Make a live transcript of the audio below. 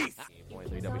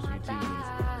WXUT's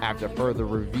After Further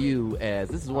Review, as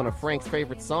this is one of Frank's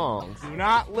favorite songs. Do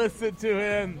not listen to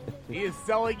him. He is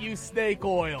selling you snake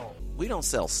oil. We don't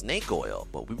sell snake oil,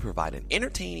 but we provide an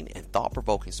entertaining and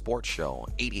thought-provoking sports show on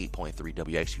 88.3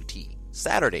 WXUT,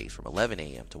 Saturdays from 11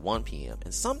 a.m. to 1 p.m.,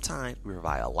 and sometimes we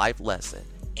provide a life lesson.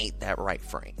 Ain't that right,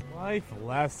 Frank? Life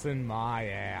lesson my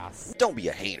ass. Don't be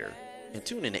a hater. And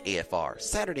tune in to AFR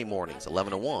Saturday mornings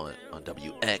 11 to 1 on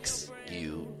WXUT.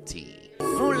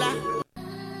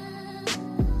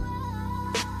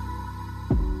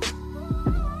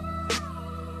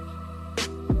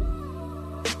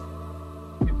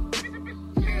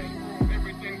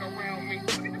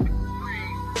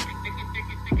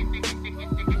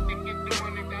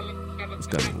 It's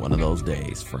gonna be one of those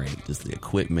days, Frank. Just the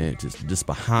equipment, just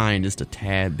behind, just a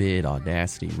tad bit,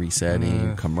 Audacity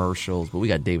resetting, commercials. But we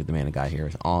got David the Man and Guy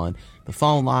Harris on the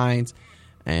phone lines,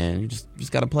 and you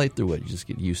just got to play through it. You just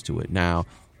get used to it. Now,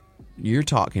 you're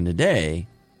talking today.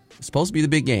 It's supposed to be the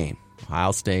big game.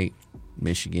 Ohio State,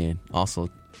 Michigan. Also,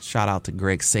 shout out to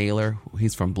Greg Saylor.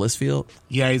 He's from Blissfield.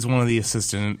 Yeah, he's one of the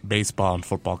assistant baseball and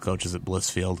football coaches at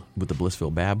Blissfield. With the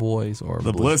Blissfield Bad Boys? Or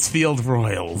the Blissfield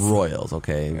Royals. Royals,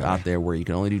 okay. Yeah. Out there where you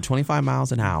can only do 25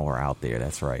 miles an hour out there.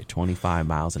 That's right. 25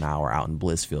 miles an hour out in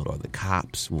Blissfield, or the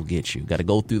cops will get you. Got to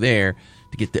go through there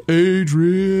to get the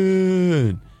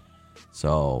Adrian.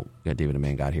 So, got David the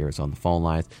Man got here. It's on the phone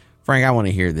lines. Frank, I want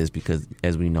to hear this because,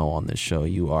 as we know on this show,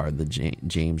 you are the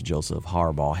James Joseph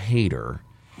Harbaugh hater.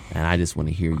 And I just want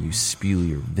to hear you spew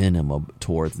your venom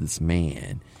towards this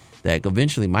man that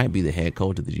eventually might be the head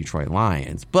coach of the Detroit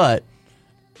Lions. But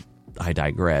I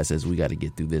digress, as we got to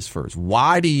get through this first.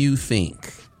 Why do you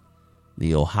think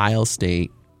the Ohio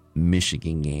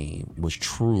State-Michigan game was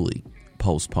truly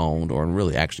postponed or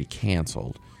really actually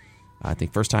canceled? I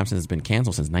think first time since it's been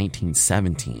canceled since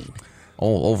 1917.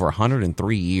 Over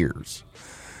 103 years.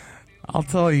 I'll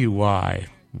tell you why.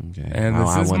 Okay. And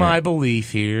this is my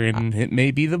belief here, and it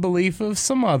may be the belief of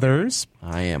some others.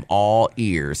 I am all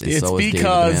ears. And it's so is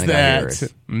because David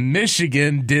that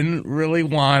Michigan didn't really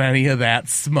want any of that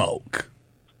smoke.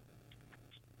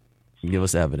 Give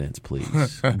us evidence,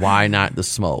 please. Why not the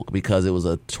smoke? Because it was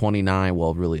a 29,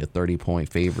 well, really a 30-point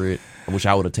favorite. I wish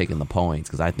I would have taken the points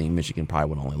because I think Michigan probably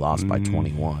would have only lost by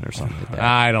 21 or something like that.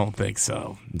 I don't think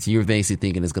so. So you're basically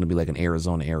thinking it's going to be like an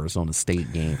Arizona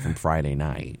State game from Friday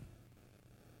night.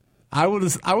 I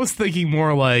was thinking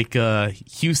more like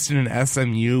Houston and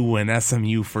SMU when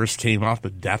SMU first came off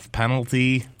the death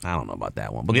penalty. I don't know about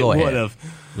that one, but go ahead.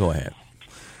 Go ahead.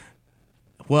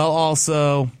 Well,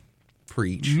 also...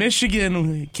 Preach.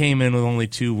 Michigan came in with only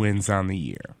 2 wins on the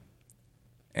year.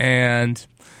 And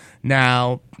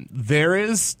now there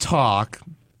is talk.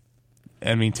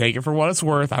 I mean, take it for what it's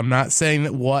worth. I'm not saying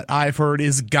that what I've heard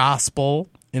is gospel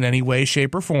in any way,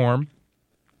 shape, or form.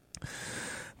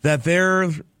 That they're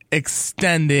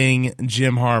extending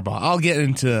Jim Harbaugh. I'll get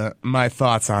into my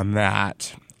thoughts on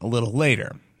that a little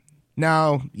later.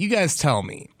 Now, you guys tell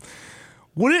me,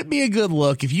 would it be a good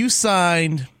look if you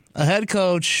signed a head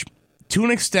coach to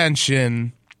an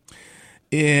extension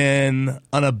in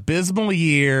an abysmal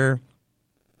year,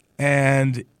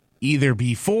 and either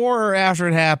before or after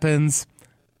it happens,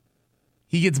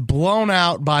 he gets blown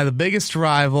out by the biggest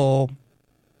rival,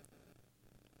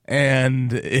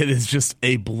 and it is just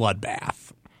a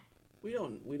bloodbath? We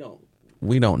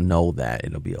don't know that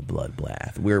it'll be a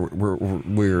bloodbath.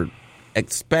 We're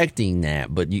expecting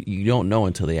that, but you don't know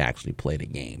until they actually play the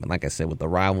game. And like I said, with the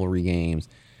rivalry games,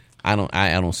 I don't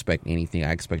expect anything.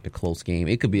 I expect a close game.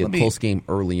 It could be a close game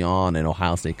early on, and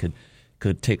Ohio State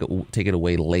could take it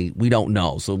away late. We don't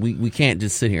know, so we can't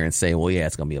just sit here and say, well, yeah,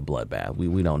 it's going to be a bloodbath.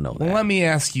 We don't know that. Well, let me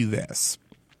ask you this: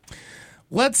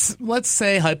 let's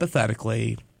say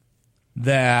hypothetically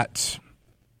that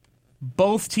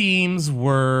both teams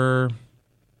were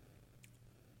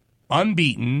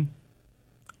unbeaten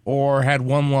or had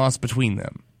one loss between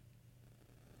them.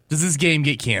 Does this game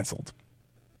get canceled?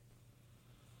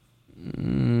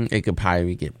 It could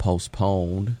probably get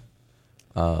postponed.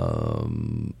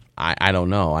 I don't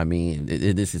know. I mean,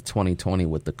 this is 2020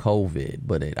 with the COVID,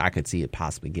 but I could see it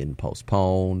possibly getting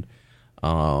postponed.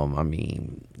 I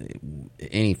mean,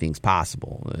 anything's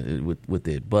possible with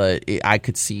it, but I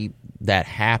could see that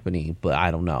happening. But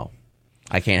I don't know.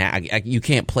 I can't. You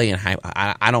can't play in.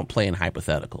 I don't play in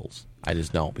hypotheticals. I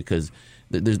just don't, because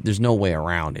there's no way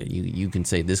around it. You can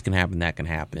say this can happen, that can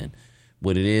happen.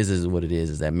 What it is what it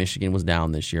is that Michigan was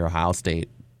down this year. Ohio State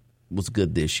was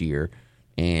good this year.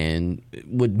 And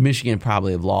would Michigan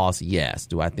probably have lost? Yes.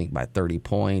 Do I think by 30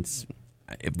 points?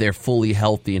 If they're fully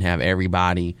healthy and have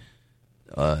everybody,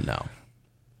 no.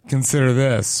 Consider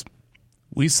this.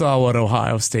 We saw what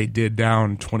Ohio State did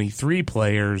down 23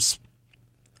 players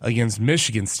against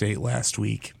Michigan State last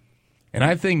week. And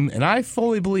I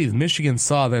fully believe Michigan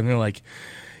saw that and they're like,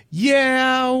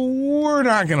 yeah, we're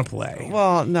not going to play.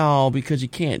 Well, no, because you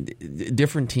can't.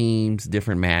 Different teams,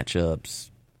 different matchups.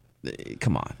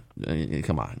 Come on.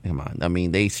 I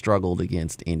mean, they struggled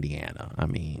against Indiana. I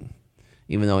mean,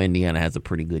 even though Indiana has a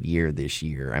pretty good year this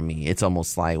year, I mean, it's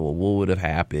almost like, well, what would have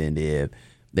happened if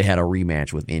they had a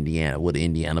rematch with Indiana? Would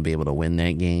Indiana be able to win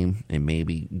that game and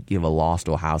maybe give a loss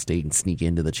to Ohio State and sneak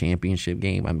into the championship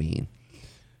game? I mean,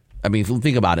 if you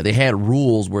think about it, they had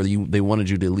rules where they wanted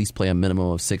you to at least play a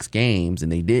minimum of 6 games,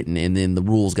 and they didn't. And then the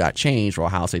rules got changed for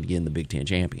Ohio State to get in the Big Ten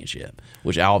championship,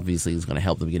 which obviously is going to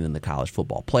help them get in the college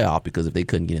football playoff, because if they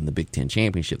couldn't get in the Big Ten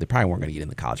championship, they probably weren't going to get in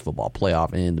the college football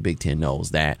playoff. And the Big Ten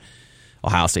knows that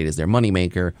Ohio State is their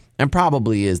moneymaker and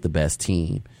probably is the best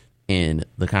team in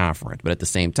the conference. But at the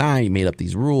same time, you made up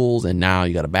these rules, and now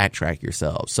you got to backtrack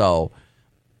yourself. So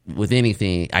with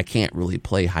anything, I can't really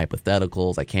play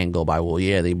hypotheticals. I can't go by, well,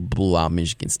 yeah, they blew out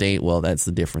Michigan State. Well, that's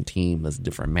a different team. That's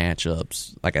different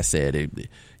matchups. Like I said,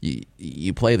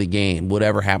 you play the game.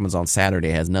 Whatever happens on Saturday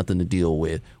has nothing to deal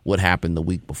with what happened the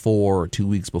week before or 2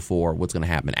 weeks before, what's going to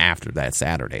happen after that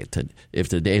Saturday. If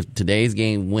today's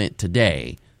game went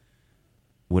today,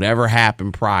 whatever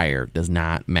happened prior does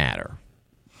not matter.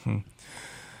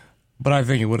 But I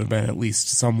think it would have been at least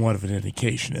somewhat of an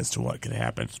indication as to what could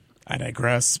happen. I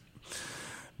digress.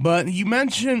 But you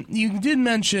did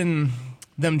mention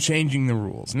them changing the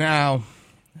rules. Now,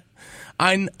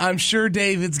 I'm sure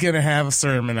David's going to have a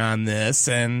sermon on this,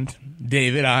 and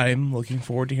David, I'm looking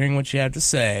forward to hearing what you have to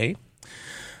say.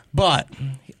 But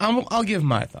I'll give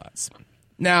my thoughts.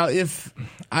 Now, if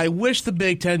I wish the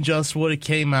Big Ten just would have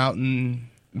came out and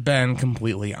been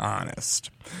completely honest.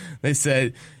 They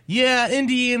said, yeah,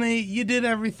 Indiana, you did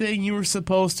everything you were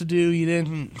supposed to do. You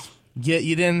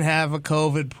didn't have a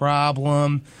COVID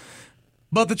problem.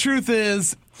 But the truth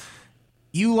is,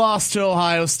 you lost to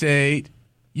Ohio State.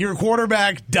 Your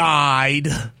quarterback died.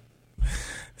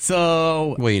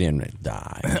 So, well, he didn't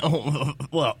die.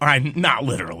 Well, not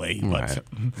literally, but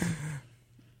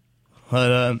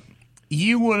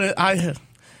you would.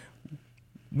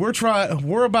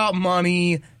 We're about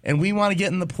money, and we want to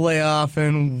get in the playoff,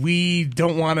 and we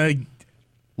don't want to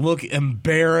look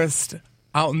embarrassed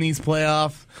out in these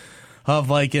playoffs of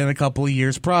like in a couple of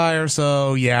years prior.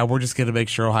 So, yeah, we're just going to make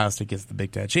sure Ohio State gets the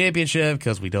Big Ten championship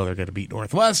because we know they're going to beat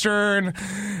Northwestern,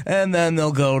 and then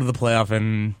they'll go to the playoff,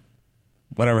 and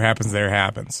whatever happens there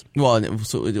happens. Well,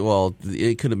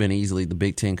 it could have been easily the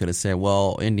Big Ten could have said,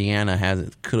 well, Indiana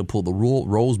could have pulled the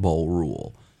Rose Bowl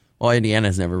rule. Well, Indiana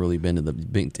has never really been to the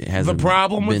Big Ten. The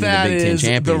problem with that is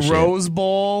the Rose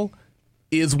Bowl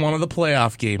is one of the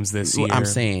playoff games this year. I'm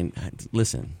saying,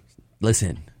 listen.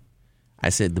 I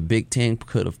said the Big Ten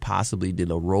could have possibly did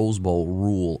a Rose Bowl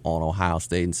rule on Ohio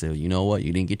State and said, you know what,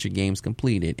 you didn't get your games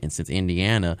completed, and since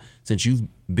you've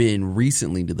been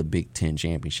recently to the Big Ten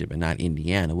championship and not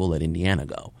Indiana, we'll let Indiana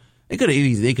go. They could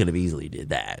have easily did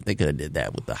that. They could have did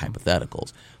that with the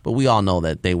hypotheticals. But we all know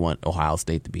that they want Ohio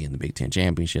State to be in the Big Ten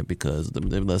championship because,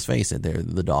 let's face it, they're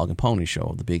the dog and pony show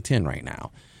of the Big Ten right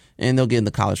now. And they'll get in the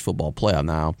college football playoff.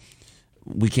 Now,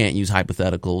 we can't use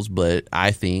hypotheticals, but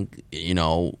I think,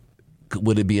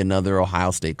 would it be another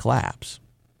Ohio State collapse?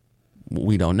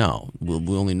 We don't know.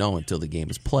 We'll only know until the game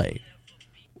is played.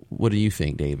 What do you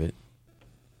think, David?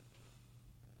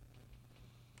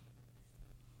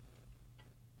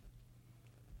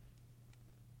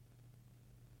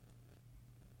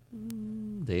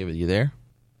 David, you there?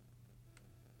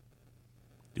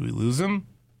 Do we lose him?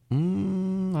 I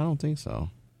don't think so.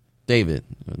 David,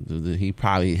 he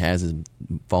probably has his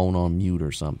phone on mute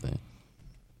or something.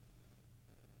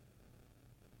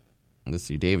 Let's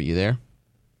see. David, you there?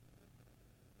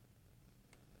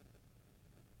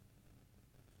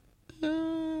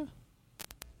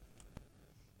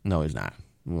 No, he's not.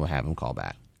 We'll have him call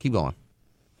back. Keep going.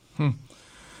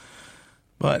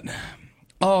 But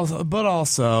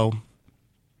also,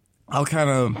 I'll kind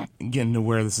of get into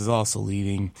where this is also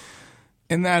leading,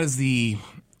 and that is the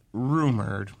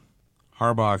rumored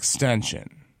Harbaugh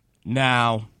extension.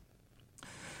 Now,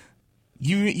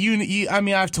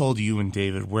 I've told you and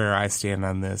David where I stand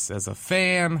on this. As a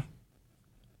fan,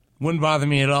 wouldn't bother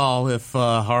me at all if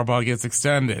Harbaugh gets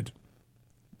extended.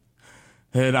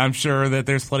 And I'm sure that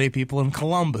there's plenty of people in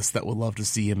Columbus that would love to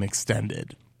see him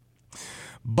extended.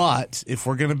 But if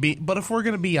we're gonna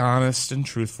be honest and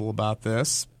truthful about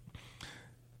this,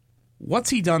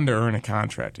 what's he done to earn a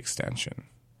contract extension?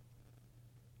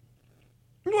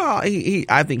 Well,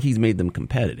 I think he's made them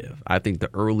competitive. I think the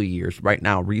early years, right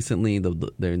now, recently,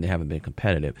 they haven't been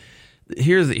competitive.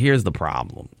 here's the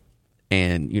problem.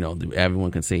 And,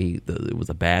 everyone can say it was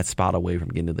a bad spot away from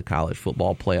getting to the college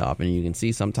football playoff. And you can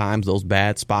see sometimes those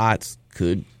bad spots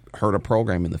could hurt a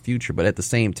program in the future. But at the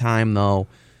same time, though,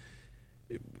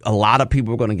 a lot of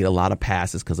people are going to get a lot of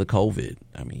passes because of COVID.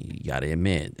 I mean, you got to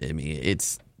admit. I mean,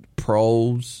 it's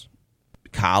pros,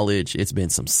 college, it's been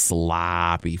some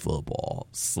sloppy football.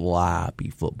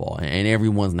 And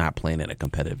everyone's not playing at a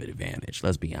competitive advantage.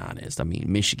 Let's be honest. I mean,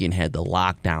 Michigan had the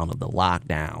lockdown of the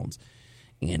lockdowns.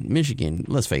 And Michigan,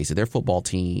 let's face it, their football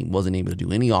team wasn't able to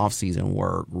do any offseason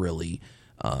work, really,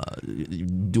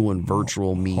 doing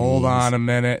virtual meetings. Hold on a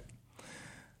minute.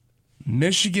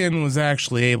 Michigan was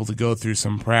actually able to go through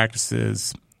some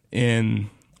practices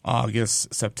in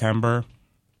August, September.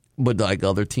 But like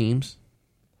other teams?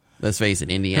 Let's face it,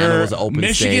 Indiana was an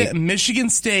open state. Michigan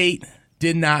State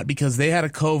did not because they had a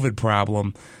COVID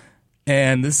problem.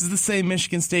 And this is the same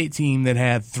Michigan State team that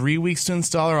had 3 weeks to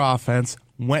install their offense,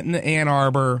 went into Ann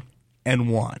Arbor,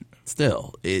 and won.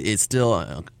 Still, it's still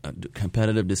a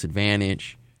competitive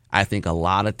disadvantage. I think a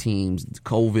lot of teams,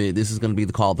 this is going to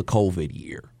be called the COVID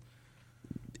year.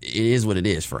 It is what it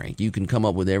is, Frank. You can come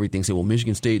up with everything, say, well,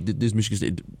 Michigan State did this, Michigan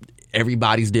State.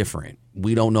 Everybody's different.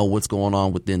 We don't know what's going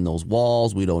on within those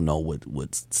walls. We don't know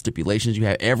what stipulations you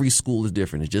have. Every school is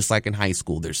different. It's just like in high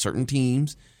school. There's certain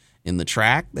teams in the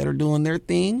track that are doing their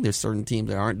thing. There's certain teams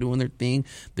that aren't doing their thing.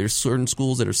 There's certain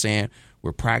schools that are saying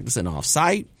we're practicing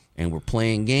off-site and we're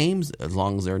playing games as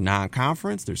long as they're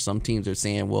non-conference. There's some teams that are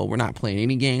saying, well, we're not playing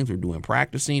any games. We're doing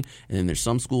practicing. And then there's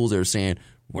some schools that are saying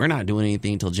we're not doing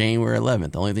anything until January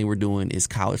 11th. The only thing we're doing is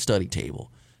college study table.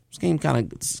 Same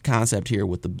kind of concept here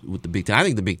with the Big Ten. I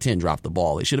think the Big Ten dropped the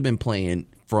ball. They should have been playing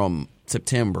from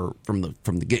September from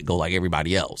the get-go like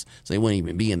everybody else. So they wouldn't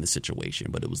even be in the situation.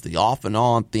 But it was the off and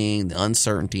on thing, the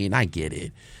uncertainty, and I get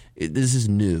it. This is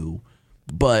new.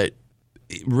 But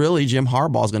really, Jim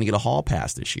Harbaugh is going to get a hall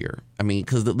pass this year. I mean,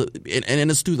 because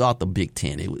and it's throughout the Big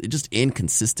Ten. It just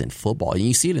inconsistent football. And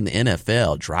you see it in the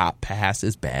NFL, drop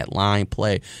passes, bad line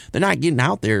play. They're not getting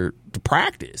out there to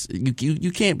practice.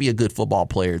 You can't be a good football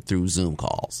player through Zoom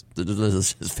calls.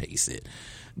 Let's just face it.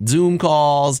 Zoom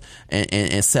calls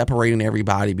and separating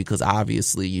everybody because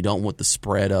obviously you don't want the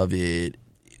spread of it.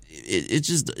 It's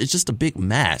just a big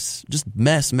mess. Just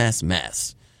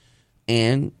mess.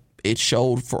 And it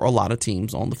showed for a lot of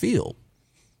teams on the field.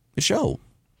 It showed.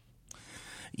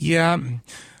 Yeah.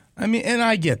 I mean, and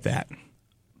I get that.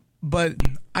 But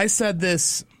I said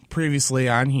this previously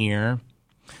on here,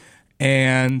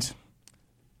 and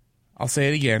I'll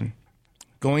say it again.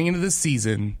 Going into this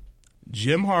season,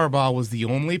 Jim Harbaugh was the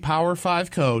only Power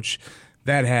 5 coach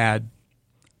that had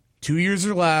 2 years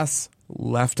or less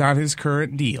left on his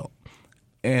current deal,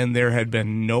 and there had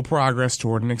been no progress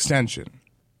toward an extension.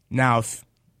 Now,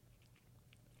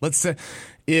 let's say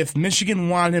if Michigan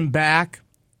wanted him back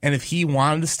and if he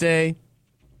wanted to stay,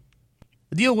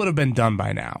 the deal would have been done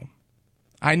by now.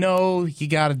 I know you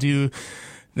got to do.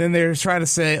 Then they're trying to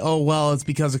say, oh, well, it's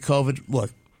because of COVID.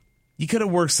 Look, you could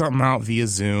have worked something out via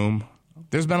Zoom.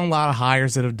 There's been a lot of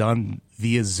hires that have done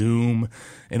via Zoom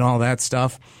and all that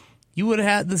stuff. You would have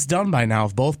had this done by now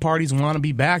if both parties want to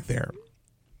be back there.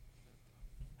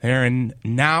 And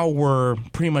now we're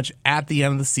pretty much at the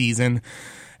end of the season.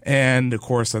 And, of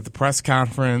course, at the press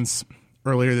conference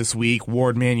earlier this week,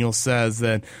 Ward Manuel says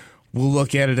that we'll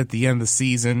look at it at the end of the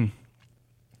season.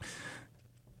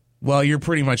 Well, you're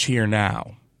pretty much here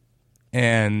now.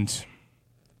 And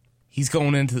he's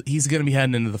going to be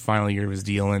heading into the final year of his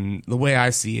deal. And the way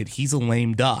I see it, he's a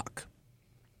lame duck.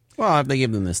 Well, if they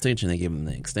give them the extension, they give them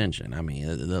the extension. I mean,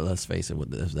 let's face it,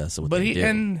 that's what they do.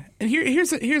 And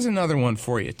here's another one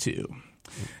for you, too.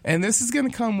 And this is going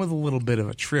to come with a little bit of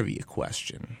a trivia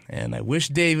question. And I wish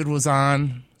David was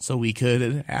on so we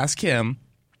could ask him.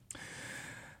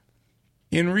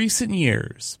 In recent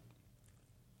years,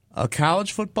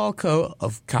 college football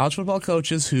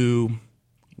coaches who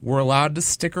were allowed to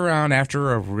stick around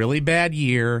after a really bad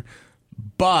year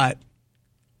but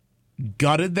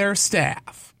gutted their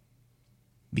staff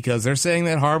because they're saying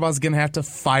that Harbaugh's going to have to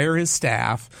fire his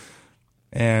staff.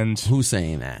 And who's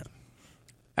saying that?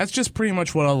 That's just pretty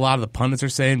much what a lot of the pundits are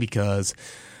saying because,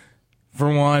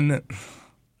 for one,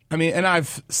 I mean, and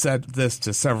I've said this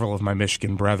to several of my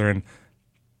Michigan brethren,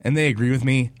 and they agree with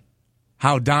me,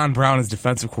 how Don Brown as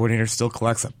defensive coordinator still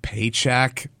collects a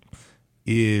paycheck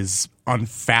is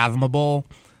unfathomable.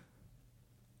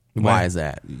 Why is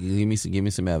that? Give me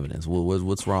some evidence.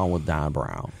 What's wrong with Don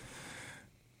Brown?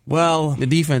 Well, the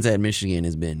defense at Michigan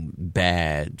has been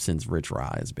bad since Rich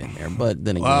Rod has been there, but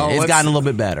then again, it's gotten a little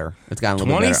bit better. It's gotten a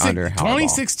little bit better under Harbaugh.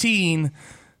 2016,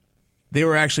 they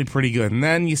were actually pretty good. And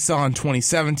then you saw in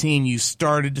 2017, you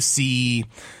started to see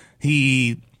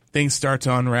things start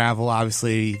to unravel.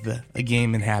 Obviously, a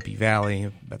game in Happy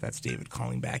Valley, but that's David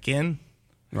calling back in.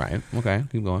 Right. Okay.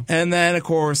 Keep going. And then, of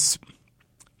course,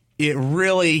 it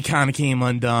really kind of came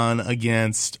undone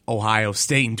against Ohio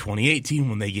State in 2018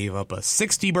 when they gave up a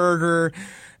 60-burger.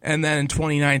 And then in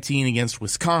 2019 against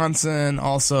Wisconsin,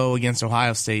 also against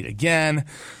Ohio State again.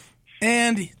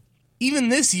 And even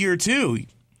this year, too,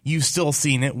 you've still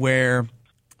seen it where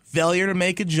failure to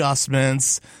make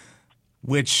adjustments,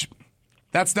 which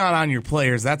that's not on your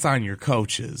players, that's on your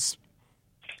coaches.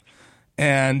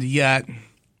 And yet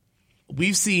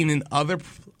we've seen in other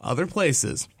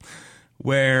places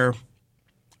where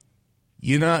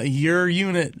your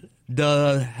unit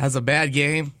has a bad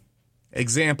game.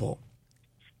 Example,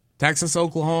 Texas,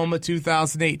 Oklahoma,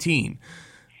 2018.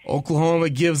 Oklahoma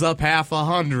gives up half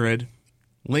 100.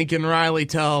 Lincoln Riley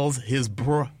tells his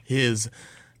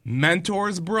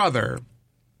mentor's brother,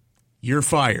 "You're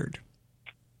fired."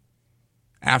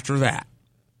 After that.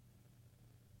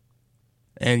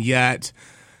 And yet,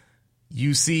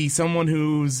 you see someone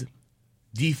whose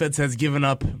defense has given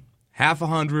up half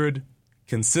 100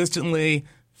 consistently,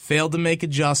 failed to make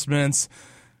adjustments,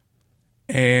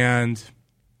 and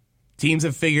teams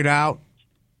have figured out.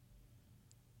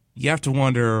 You have to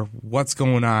wonder what's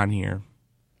going on here.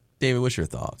 David, what's your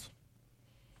thoughts?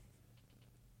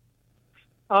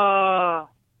 Well,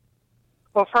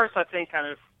 first, I think kind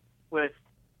of with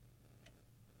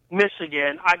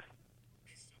Michigan,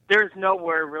 there's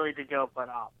nowhere really to go but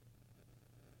up.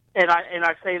 And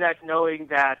I say that knowing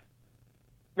that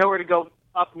nowhere to go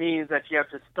up means that you have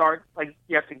to start, like,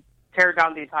 you have to tear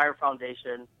down the entire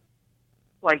foundation.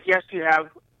 Like, yes, you have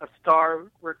a star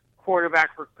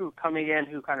quarterback recruit coming in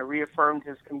who kind of reaffirmed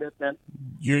his commitment.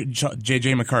 You're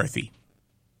J.J. McCarthy.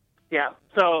 Yeah.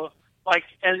 So, like,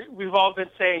 and we've all been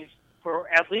saying for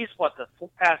at least, the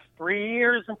past 3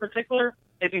 years in particular,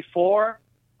 maybe 4,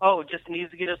 just needs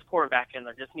to get his quarterback in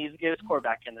there, just needs to get his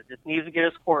quarterback in there, just needs to get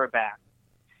his quarterback.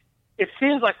 It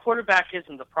seems like quarterback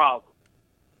isn't the problem.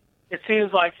 It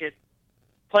seems like it's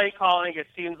play calling, it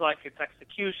seems like it's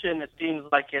execution, it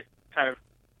seems like it's kind of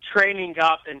training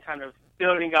up and kind of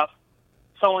building up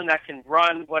someone that can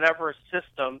run whatever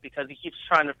system because he keeps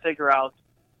trying to figure out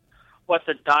what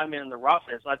the diamond in the rough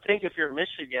is. I think if you're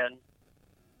Michigan,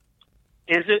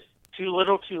 is it too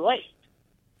little too late?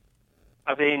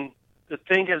 I mean, the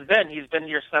thing has been, he's been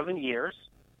here 7 years.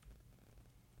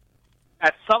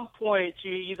 At some point,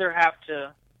 you either have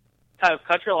to kind of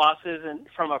cut your losses and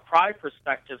from a pride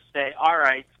perspective say, all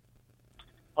right,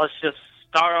 let's just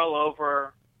start all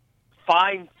over,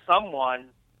 find someone.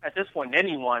 At this point,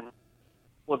 anyone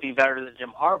would be better than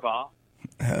Jim Harbaugh.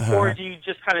 Or do you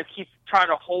just kind of keep trying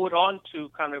to hold on to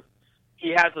kind of, he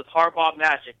has this Harbaugh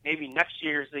magic. Maybe next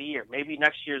year's the year. Maybe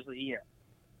next year's the year.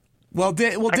 Well,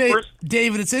 David,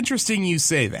 it's interesting you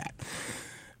say that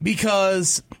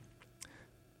because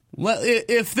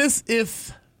if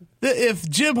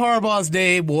Jim Harbaugh's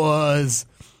name was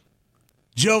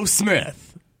Joe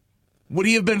Smith, would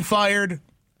he have been fired?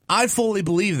 I fully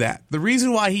believe that. The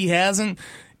reason why he hasn't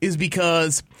is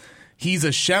because he's a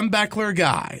Schembechler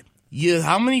guy.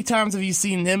 How many times have you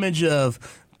seen an image of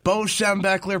Bo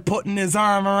Schembechler putting his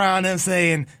arm around him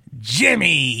saying,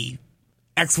 "Jimmy,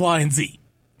 X, Y, and Z"?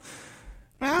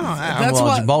 Bo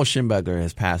Schembechler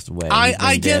has passed away. He's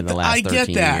been dead in the last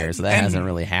 13 years, so that hasn't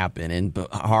really happened. And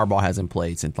Harbaugh hasn't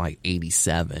played since like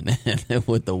 '87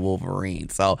 with the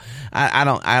Wolverines. So I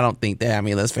don't think that. I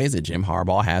mean, let's face it, Jim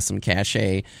Harbaugh has some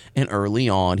cachet, and early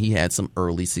on he had some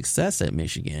early success at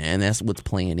Michigan, and that's what's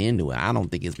playing into it. I don't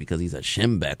think it's because he's a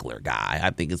Schembechler guy. I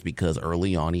think it's because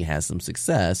early on he has some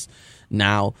success.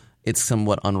 Now it's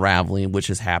somewhat unraveling, which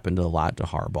has happened a lot to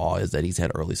Harbaugh, is that he's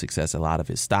had early success at a lot of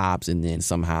his stops, and then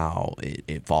somehow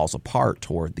it falls apart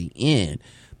toward the end.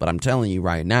 But I'm telling you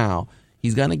right now,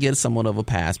 he's going to get somewhat of a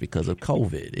pass because of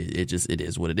COVID. It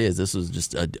is what it is. This was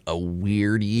just a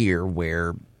weird year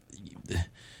where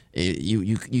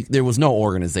there was no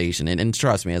organization, and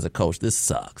trust me, as a coach, this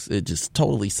sucks. It just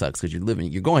totally sucks because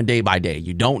you're going day by day.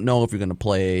 You don't know if you're going to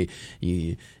play.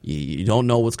 You don't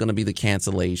know what's going to be the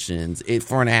cancellations.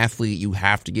 For an athlete, you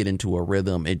have to get into a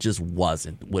rhythm. It just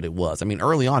wasn't what it was. I mean,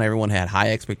 early on, everyone had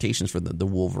high expectations for the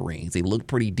Wolverines. They looked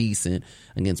pretty decent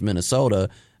against Minnesota.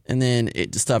 And then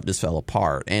stuff just fell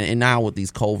apart. And now with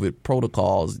these COVID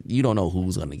protocols, you don't know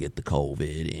who's going to get the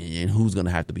COVID and who's going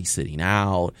to have to be sitting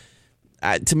out.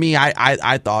 To me,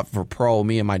 I thought for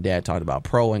me and my dad talked about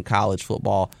pro and college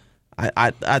football.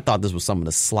 I thought this was some of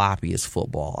the sloppiest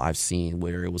football I've seen,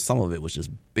 where some of it was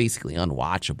just basically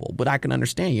unwatchable. But I can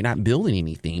understand you're not building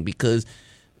anything because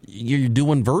you're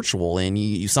doing virtual, and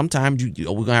you sometimes we're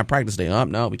gonna have practice day.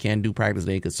 No, we can't do practice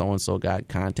day because so and so got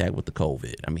contact with the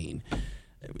COVID. I mean,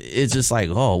 it's just like,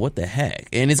 oh, what the heck?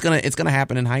 And it's gonna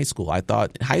happen in high school. I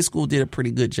thought high school did a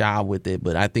pretty good job with it,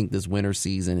 but I think this winter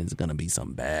season is gonna be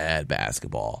some bad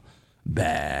basketball.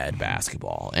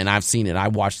 And I've seen it. I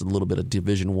watched a little bit of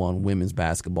Division I women's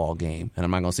basketball game, and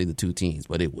I'm not gonna say the two teams,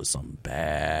 but it was some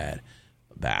bad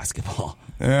basketball.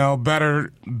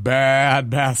 Better bad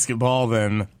basketball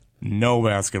than no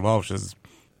basketball, which is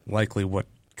likely what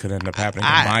could end up happening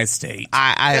in my state.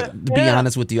 To be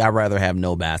honest with you, I'd rather have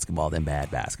no basketball than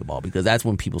bad basketball because that's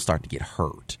when people start to get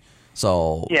hurt.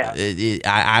 So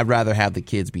I'd rather have the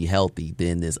kids be healthy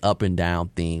than this up and down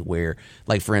thing where,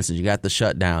 like, for instance, you got the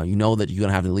shutdown. You know that you're going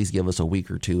to have to at least give us a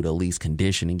week or two to at least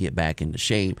condition and get back into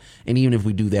shape. And even if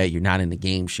we do that, you're not in the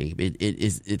game shape.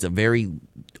 It's a very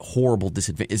horrible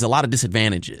disadvantage. It's a lot of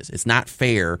disadvantages. It's not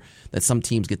fair that some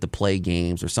teams get to play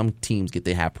games or some teams get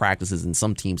to have practices and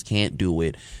some teams can't do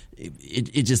it.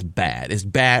 It's just bad. It's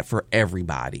bad for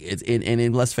everybody.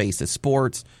 And let's face it,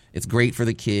 sports, it's great for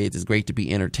the kids. It's great to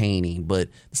be entertaining, but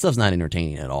the stuff's not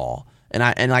entertaining at all.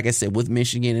 And like I said, with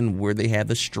Michigan and where they had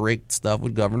the strict stuff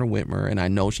with Governor Whitmer, and I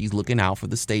know she's looking out for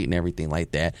the state and everything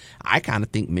like that, I kind of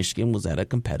think Michigan was at a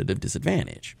competitive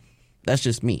disadvantage. That's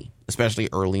just me, especially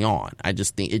early on. I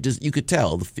just think you could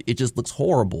tell it just looks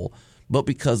horrible. But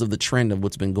because of the trend of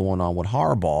what's been going on with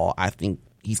Harbaugh, I think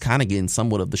he's kind of getting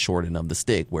somewhat of the short end of the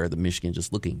stick where the Michigan's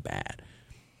just looking bad.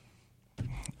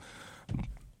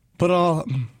 But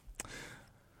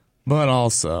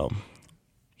also,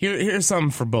 here's something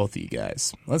for both of you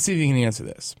guys. Let's see if you can answer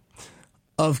this.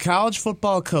 Of college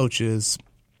football coaches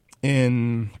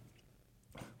in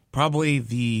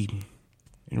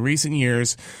recent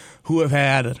years who have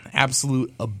had an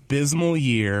absolute abysmal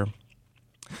year,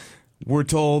 we're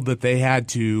told that they had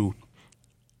to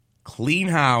clean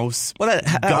house. Well,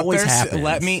 that always happens.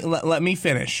 Let me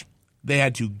finish. They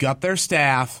had to gut their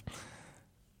staff.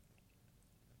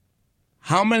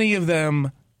 How many of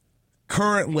them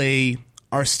currently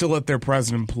are still at their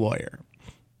present employer?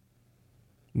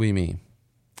 What do you mean?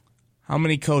 How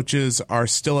many coaches are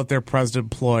still at their present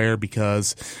employer?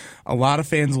 Because a lot of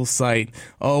fans will cite,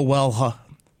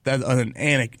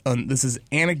 this is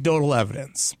anecdotal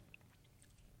evidence.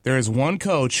 There is one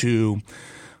coach who,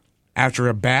 after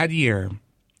a bad year,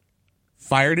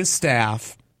 fired his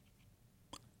staff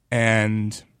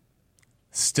and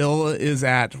still is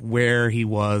at where he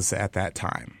was at that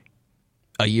time.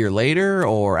 A year later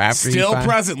or after? Still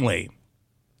presently,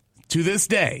 to this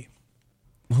day.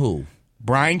 Who?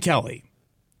 Brian Kelly.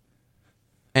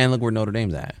 And look where Notre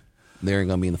Dame's at. They're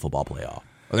going to be in the football playoff.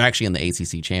 They're actually in the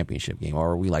ACC championship game,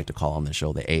 or we like to call on the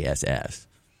show the ASS,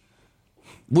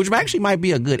 which actually might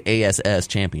be a good ASS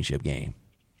championship game.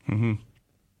 Mm-hmm.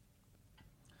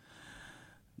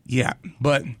 Yeah,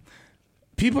 but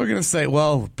people are going to say,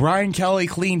 well, Brian Kelly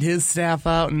cleaned his staff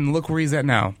out, and look where he's at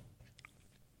now.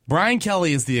 Brian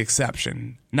Kelly is the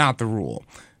exception, not the rule.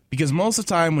 Because most of the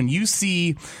time when you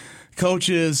see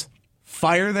coaches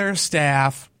fire their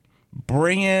staff,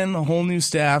 bring in a whole new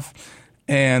staff,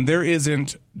 and there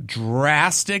isn't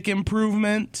drastic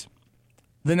improvement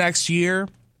the next year,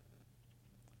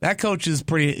 that coach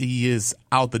is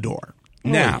out the door.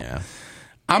 Now, yeah.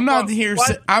 I'm not here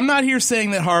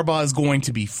saying that Harbaugh is going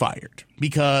to be fired,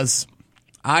 because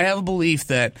I have a belief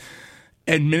that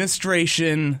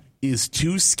administration is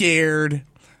too scared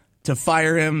to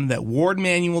fire him, that Ward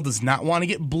Manuel does not want to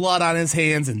get blood on his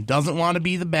hands and doesn't want to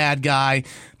be the bad guy.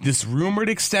 This rumored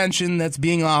extension that's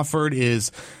being offered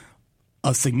is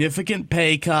a significant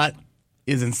pay cut,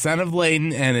 is incentive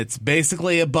laden, and it's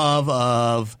basically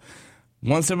one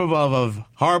step above of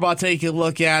Harbaugh taking a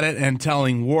look at it and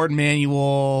telling Ward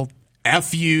Manuel,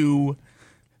 F you,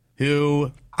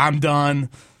 who, I'm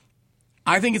done.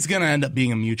 I think it's going to end up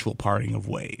being a mutual parting of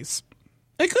ways.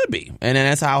 It could be. And then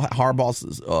that's how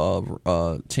Harbaugh's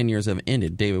 10 years have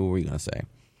ended. David, what were you going to say?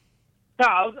 No,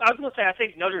 I was going to say I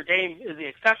think Notre Dame is the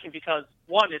exception because,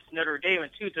 one, it's Notre Dame,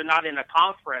 and two, they're not in a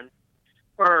conference.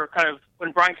 Or kind of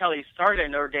when Brian Kelly started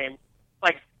at Notre Dame,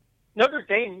 like Notre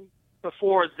Dame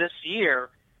before this year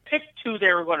picked who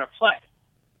they were going to play.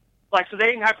 Like, so they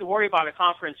didn't have to worry about a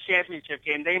conference championship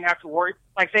game. They didn't have to worry.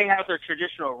 Like, they have their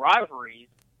traditional rivalries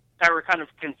that were kind of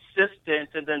consistent,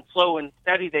 and then slow and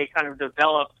steady they kind of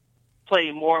developed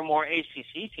playing more and more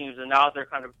ACC teams, and now they're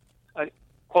kind of a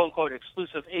quote-unquote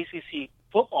exclusive ACC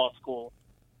football school.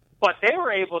 But they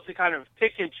were able to kind of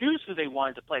pick and choose who they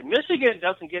wanted to play. Michigan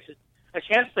doesn't get a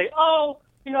chance to say,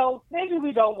 maybe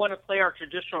we don't want to play our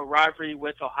traditional rivalry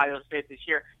with Ohio State this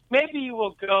year. Maybe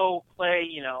we'll go play,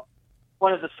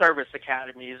 one of the service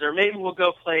academies, or maybe we'll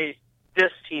go play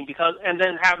this team and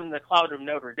then having the cloud of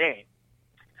Notre Dame.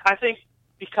 I think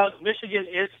because Michigan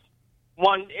is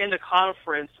one in the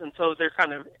conference, and so they're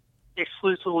kind of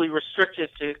exclusively restricted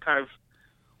to kind of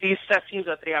these set teams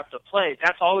that they have to play.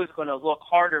 That's always going to look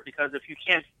harder because if you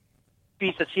can't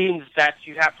beat the teams that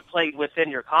you have to play within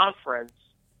your conference,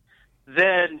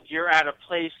 then you're at a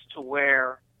place to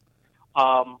where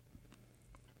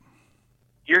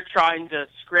you're trying to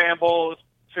scramble,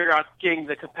 figure out getting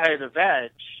the competitive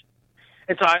edge.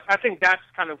 And so I think that's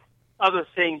kind of other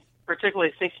thing,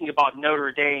 particularly thinking about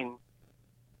Notre Dame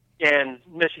and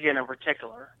Michigan in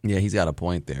particular. Yeah, he's got a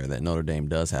point there that Notre Dame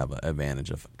does have an advantage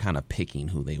of kind of picking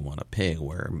who they want to pick,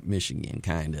 where Michigan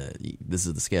kind of, this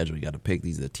is the schedule you got to pick,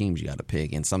 these are the teams you got to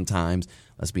pick. And sometimes,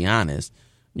 let's be honest,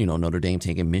 Notre Dame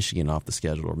taking Michigan off the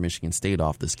schedule or Michigan State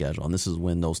off the schedule. And this is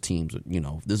when those teams,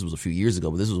 this was a few years ago,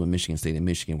 but this was when Michigan State and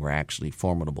Michigan were actually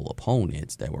formidable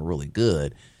opponents that were really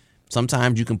good.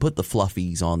 Sometimes you can put the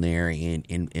fluffies on there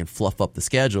and fluff up the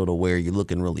schedule to where you're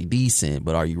looking really decent,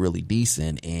 but are you really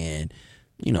decent? And,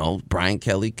 Brian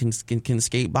Kelly can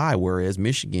skate by, whereas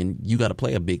Michigan, you got to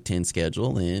play a Big Ten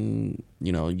schedule, and,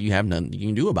 you have nothing you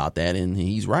can do about that, and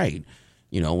he's right.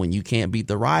 When you can't beat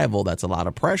the rival, that's a lot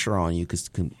of pressure on you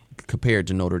compared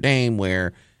to Notre Dame,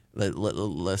 where,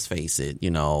 let's face it,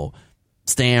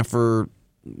 Stanford,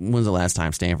 when's the last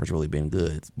time Stanford's really been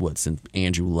good? Since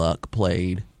Andrew Luck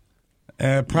played?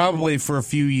 Probably for a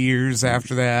few years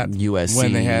after that. USC,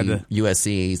 when they had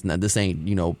USC. This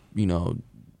ain't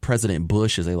President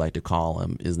Bush, as they like to call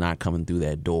him, is not coming through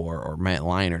that door, or Matt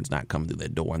Leinart's not coming through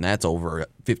that door, and that's over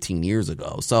 15 years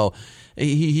ago. So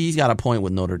he's got a point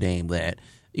with Notre Dame that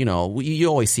you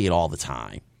always see it all the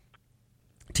time.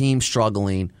 Teams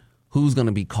struggling. Who's going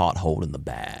to be caught holding the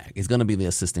bag? It's going to be the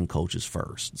assistant coaches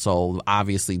first. So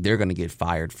obviously they're going to get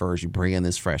fired first. You bring in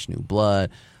this fresh new blood.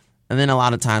 And then a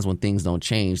lot of times when things don't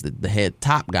change, the head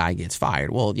top guy gets fired.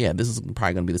 Well, yeah, this is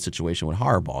probably going to be the situation with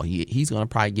Harbaugh. He's going to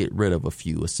probably get rid of a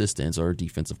few assistants or a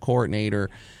defensive coordinator,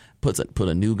 put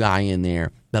a new guy in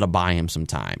there that'll buy him some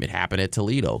time. It happened at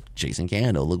Toledo. Jason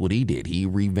Candle, look what he did. He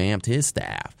revamped his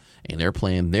staff, and they're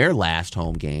playing their last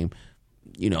home game,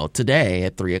 today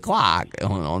at 3:00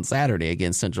 on Saturday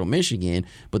against Central Michigan.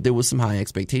 But there was some high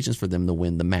expectations for them to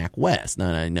win the MAC West.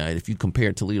 Now, if you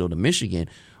compare Toledo to Michigan,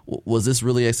 was this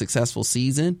really a successful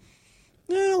season?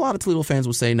 A lot of Toledo fans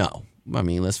would say no. I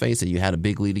mean, let's face it, you had a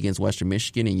big lead against Western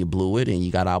Michigan and you blew it, and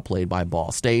you got outplayed by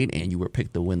Ball State, and you were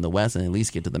picked to win the West and at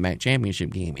least get to the MAC championship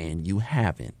game, and you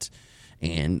haven't.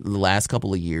 And the last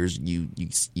couple of years, you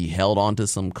held on to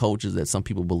some coaches that some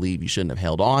people believe you shouldn't have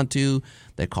held on to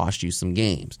that cost you some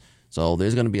games. So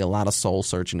there's going to be a lot of soul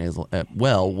searching as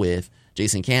well with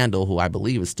Jason Candle, who I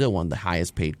believe is still one of the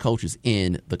highest paid coaches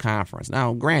in the conference.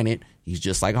 Now, granted, he's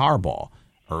just like Harbaugh.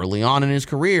 Early on in his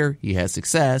career, he had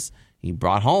success. He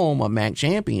brought home a MAC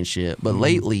championship. But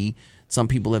lately, some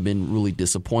people have been really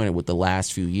disappointed with the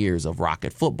last few years of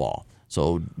Rocket football.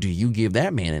 So do you give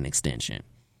that man an extension?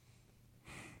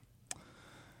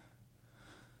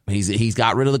 He's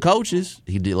got rid of the coaches.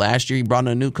 He did last year. He brought in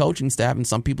a new coaching staff, and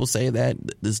some people say that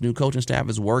this new coaching staff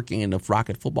is working, and the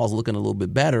Rocket football is looking a little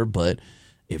bit better. But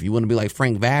if you want to be like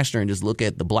Frank Vashner and just look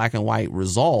at the black and white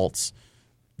results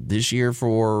this year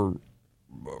for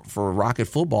Rocket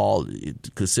football,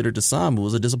 considered to some, it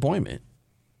was a disappointment.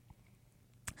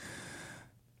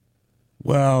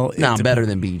 Well, now better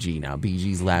than BG. Now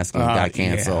BG's last game got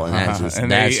canceled,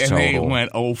 and that's total. They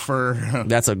went over.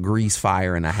 That's a grease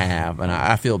fire and a half, and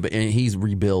I feel. And he's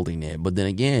rebuilding it. But then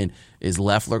again, is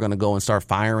Leffler going to go and start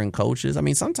firing coaches? I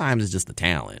mean, sometimes it's just the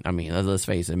talent. I mean, let's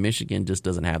face it, Michigan just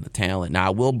doesn't have the talent. Now I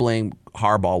will blame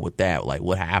Harbaugh with that. Like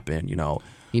what happened?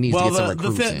 He needs to get some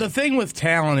recruits. The thing with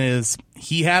talent is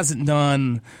he hasn't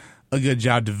done a good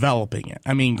job developing it.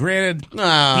 I mean, granted,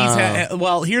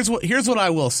 here's what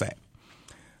I will say.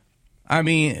 I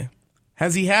mean,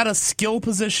 has he had a skill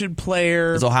position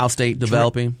player? Is Ohio State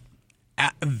developing?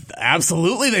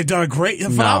 Absolutely. They've done a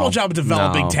phenomenal job of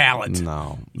developing talent.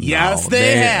 Yes,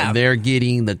 they have. They're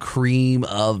getting the cream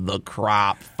of the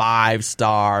crop, 5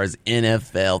 stars,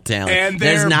 NFL talent. And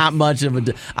there's not much of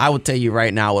I will tell you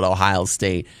right now with Ohio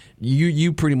State,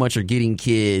 you pretty much are getting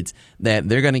kids that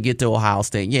they're going to get to Ohio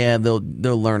State. Yeah, they'll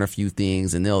learn a few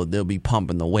things and they'll be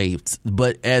pumping the weights.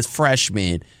 But as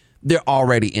freshmen, they're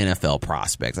already NFL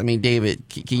prospects. I mean, David,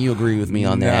 can you agree with me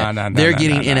on that? No, they're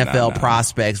getting NFL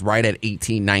prospects right at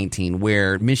 18, 19,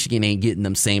 where Michigan ain't getting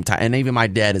them same time. And even my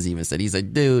dad has even said, he's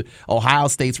like, dude, Ohio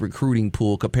State's recruiting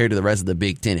pool compared to the rest of the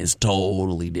Big Ten is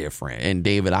totally different. And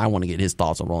David, I want to get his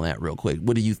thoughts on that real quick.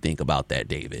 What do you think about that,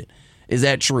 David? Is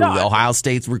that true? No, The Ohio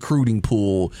State's recruiting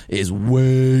pool is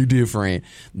way different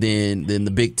than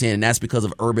the Big Ten, and that's because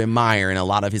of Urban Meyer and a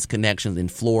lot of his connections in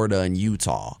Florida and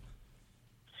Utah.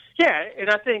 Yeah, and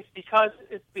I think because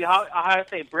it's the Ohio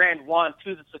State brand, 1,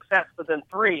 2, the success, but then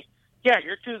 3, yeah,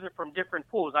 you're choosing from different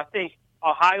pools. I think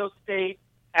Ohio State,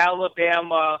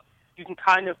 Alabama, you can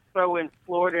kind of throw in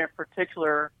Florida in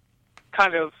particular,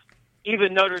 kind of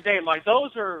even Notre Dame. Like,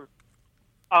 those are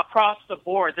across the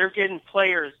board. They're getting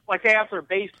players, like, they have their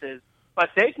bases, but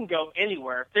they can go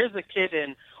anywhere. If there's a kid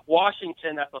in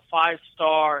Washington that's a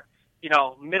 5-star,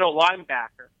 middle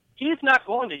linebacker, he's not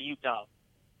going to UW.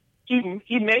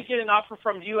 He may get an offer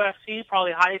from USC,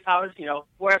 probably highest hours,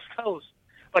 West Coast,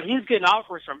 but he's getting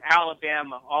offers from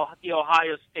Alabama, the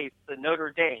Ohio State, the Notre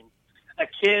Dame. A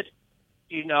kid,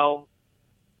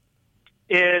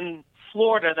 in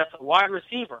Florida that's a wide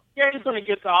receiver. Yeah, he's going to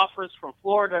get the offers from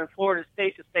Florida and Florida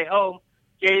State to stay home.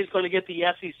 Yeah, he's going to get the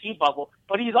SEC bubble,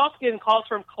 but he's also getting calls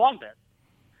from Columbus.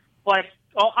 Like,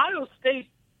 Ohio State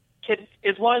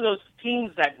is one of those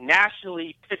teams that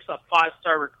nationally picks up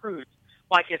 5-star recruits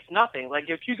like it's nothing. Like,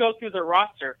 if you go through the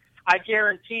roster, I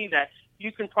guarantee that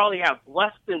you can probably have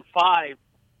less than 5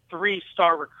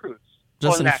 3-star recruits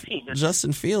on that team.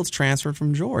 Justin Fields transferred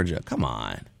from Georgia. Come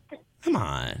on.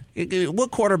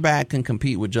 What quarterback can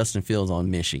compete with Justin Fields on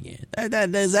Michigan?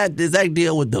 Does that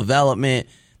deal with development?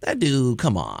 That dude,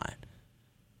 come on.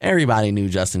 Everybody knew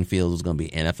Justin Fields was going to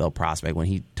be an NFL prospect when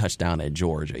he touched down at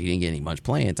Georgia. He didn't get any much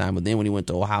playing time, but then when he went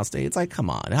to Ohio State, it's like,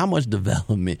 come on, how much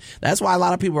development? That's why a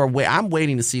lot of people are I'm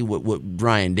waiting to see what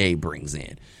Ryan Day brings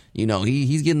in.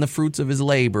 He's getting the fruits of his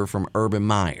labor from Urban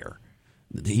Meyer.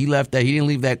 He didn't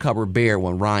leave that cupboard bare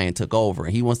when Ryan took over.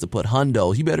 And he wants to put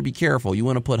hundos. You better be careful. You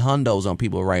want to put hundos on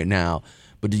people right now.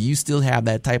 But do you still have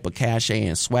that type of cachet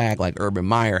and swag like Urban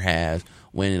Meyer has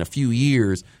when in a few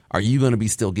years are you going to be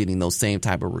still getting those same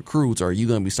type of recruits, or are you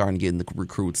going to be starting to get the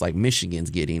recruits like Michigan's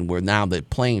getting, where now the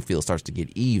playing field starts to get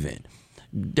even?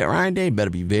 Ryan Day better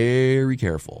be very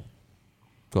careful.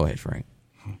 Go ahead, Frank.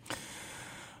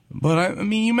 But I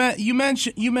mean, you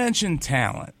mentioned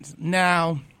talent.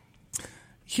 Now,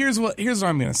 here's what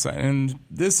I'm going to say, and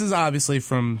this is obviously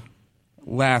from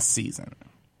last season.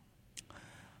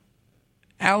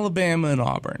 Alabama and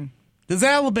Auburn. Does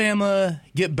Alabama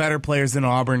get better players than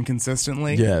Auburn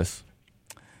consistently? Yes.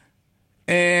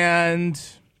 And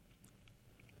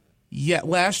yet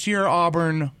last year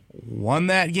Auburn won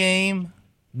that game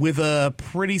with a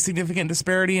pretty significant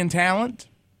disparity in talent.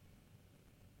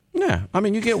 Yeah, I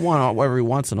mean, you get one every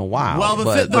once in a while. Well,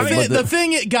 the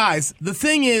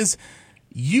thing is,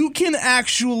 you can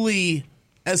actually,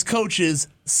 as coaches,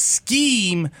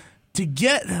 scheme to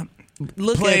get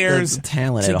players at the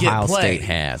talent that Ohio State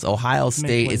has. Ohio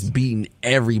State is beating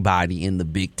everybody in the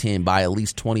Big Ten by at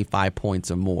least 25 points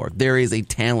or more. There is a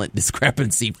talent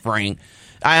discrepancy, Frank.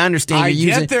 I understand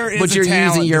you're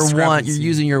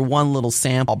using your one little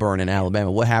sample. Auburn and Alabama.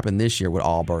 What happened this year with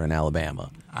Auburn and Alabama?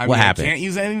 What happened? I can't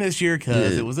use anything this year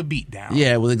because it was a beatdown.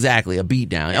 Yeah, it was exactly a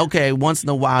beatdown. Okay, once in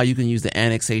a while you can use the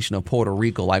annexation of Puerto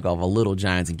Rico like of a Little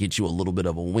Giants and get you a little bit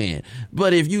of a win.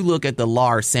 But if you look at the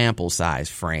large sample size,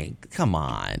 Frank, come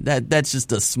on, that's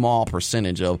just a small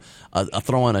percentage of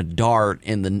throwing a dart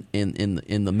in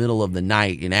the middle of the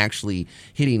night and actually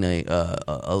hitting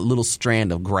a little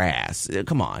strand of grass.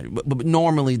 Come on, but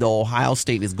normally the Ohio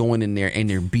State is going in there and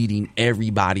they're beating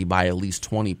everybody by at least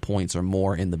 20 points or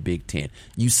more in the Big Ten.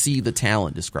 You see the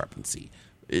talent discrepancy.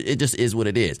 It just is what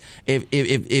it is. If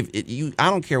I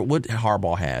don't care what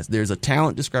Harbaugh has. There's a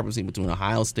talent discrepancy between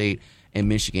Ohio State and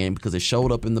Michigan because it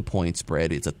showed up in the point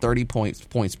spread. It's a 30-point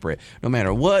spread. No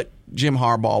matter what Jim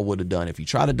Harbaugh would have done, if he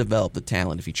tried to develop the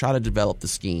talent, if he tried to develop the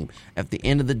scheme, at the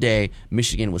end of the day,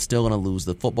 Michigan was still going to lose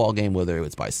the football game, whether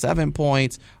it's by 7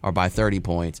 points or by 30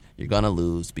 points. You're going to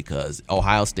lose because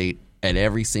Ohio State at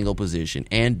every single position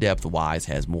and depth-wise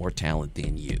has more talent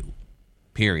than you.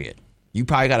 Period. You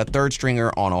probably got a third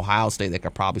stringer on Ohio State that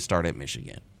could probably start at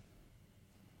Michigan.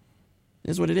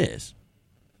 It's what it is.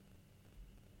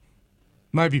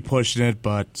 Might be pushing it,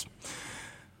 but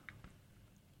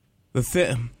the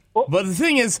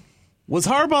thing is, was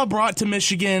Harbaugh brought to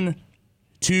Michigan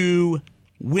to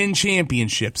win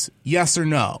championships? Yes or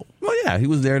no? Well, yeah, he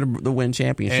was there to win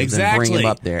championships and bring him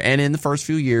up there. And in the first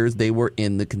few years, they were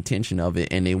in the contention of it,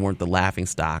 and they weren't the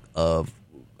laughingstock of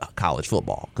college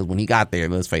football, because when he got there,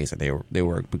 let's face it, they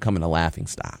were becoming a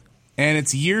laughingstock. And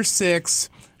it's year 6,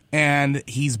 and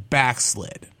he's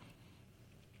backslid.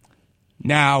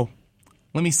 Now,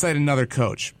 let me cite another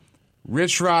coach,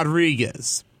 Rich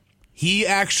Rodriguez. He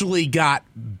actually got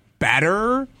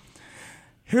better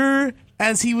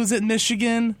as he was at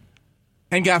Michigan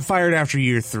and got fired after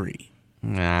year 3.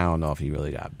 I don't know if he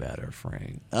really got better,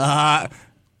 Frank.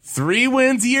 3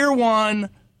 wins year 1,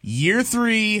 year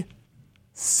 3,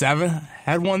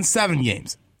 had won 7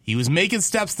 games. He was making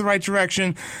steps the right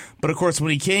direction, but of course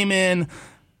when he came in,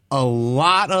 a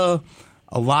lot of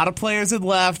players had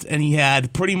left, and he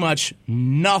had pretty much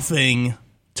nothing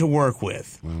to work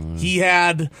with. He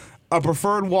had a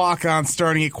preferred walk-on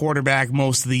starting at quarterback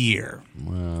most of the year.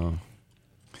 Well,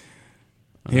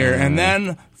 and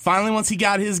then finally, once he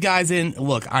got his guys in,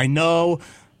 look, I know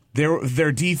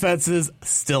their defenses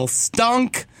still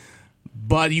stunk,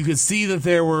 but you could see that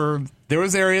there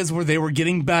was areas where they were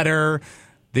getting better.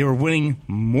 They were winning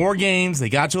more games. They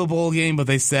got to a bowl game, but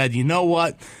they said, you know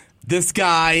what? This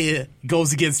guy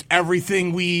goes against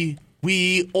everything we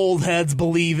old heads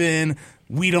believe in.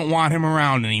 We don't want him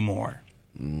around anymore.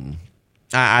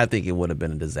 I think it would have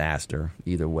been a disaster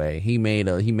either way. He made.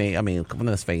 I mean,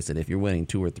 let's face it. If you're winning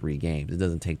 2 or 3 games, it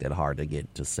doesn't take that hard to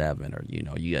get to 7, or you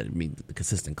got to meet the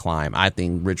consistent climb. I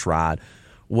think Rich Rod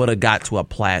would have got to a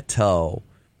plateau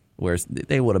where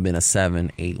they would have been a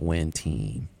 7-8 win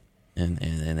team, and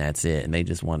that's it. And they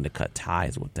just wanted to cut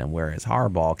ties with them. Whereas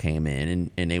Harbaugh came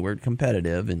in and they were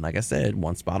competitive, and like I said,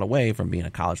 one spot away from being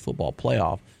a college football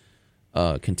playoff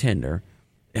contender.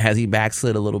 Has he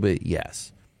backslid a little bit?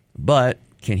 Yes. But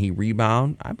can he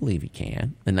rebound? I believe he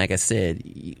can. And like I said,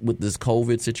 with this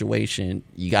COVID situation,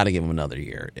 you got to give him another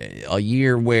year. A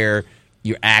year where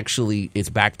it's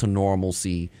back to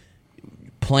normalcy.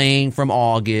 Playing from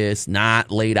August,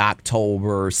 not late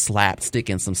October,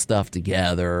 sticking some stuff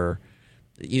together.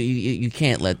 You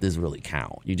can't let this really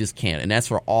count. You just can't. And that's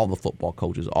for all the football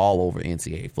coaches all over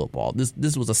NCAA football.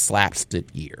 This was a slapstick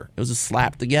year. It was a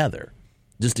slap together.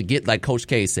 Just to get, like Coach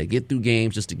K said, get through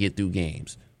games just to get through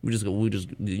games. We just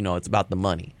it's about the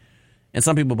money. And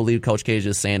some people believe Coach K is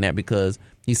just saying that because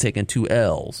he's taken 2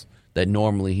 L's that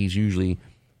normally he's usually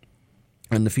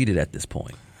undefeated at this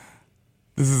point.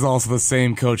 This is also the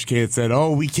same Coach K that said,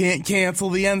 we can't cancel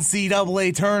the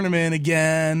NCAA tournament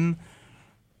again.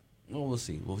 Well, we'll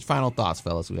see. Well, final thoughts,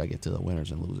 fellas. We got to get to the winners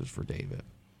and losers for David.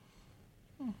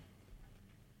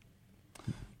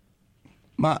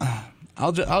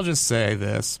 I'll just say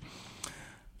this.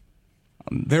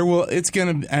 It's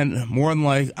going to, and more than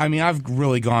like, I mean, I've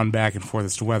really gone back and forth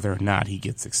as to whether or not he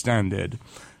gets extended.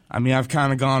 I mean, I've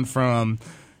kind of gone from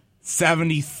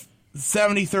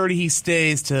 70-30 he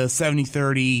stays to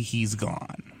 70-30 he's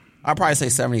gone. I'll probably say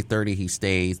 70-30 he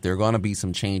stays. There are going to be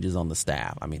some changes on the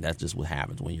staff. I mean, that's just what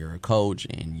happens when you're a coach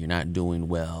and you're not doing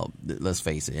well. Let's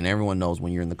face it. And everyone knows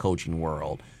when you're in the coaching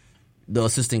world, the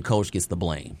assistant coach gets the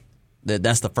blame.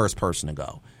 That's the first person to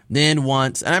go. Then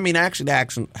once, and I mean, actually,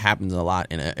 that happens a lot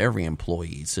in every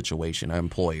employee situation, an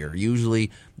employer. Usually,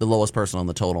 the lowest person on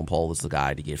the totem pole is the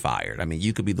guy to get fired. I mean,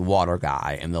 you could be the water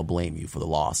guy, and they'll blame you for the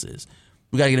losses.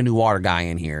 We got to get a new water guy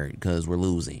in here because we're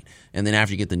losing. And then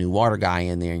after you get the new water guy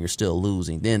in there and you're still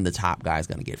losing, then the top guy is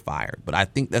going to get fired. But I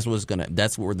think that's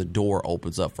where the door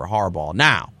opens up for Harbaugh.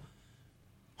 Now,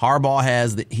 Harbaugh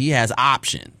has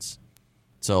options.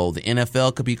 So the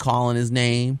NFL could be calling his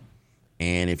name.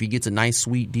 And if he gets a nice,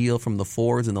 sweet deal from the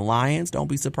Fords and the Lions, don't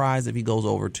be surprised if he goes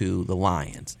over to the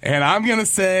Lions. And I'm going to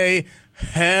say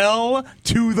hell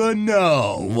to the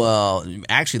no. Well,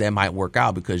 actually, that might work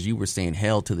out because you were saying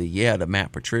hell to the yeah to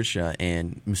Matt Patricia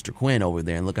and Mr. Quinn over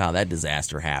there, and look how that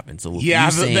disaster happened. So if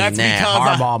you're saying that's that,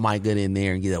 Harbaugh might get in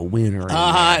there and get a winner.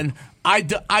 I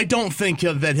don't think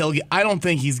that I don't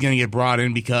think he's going to get brought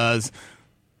in because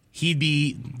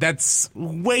that's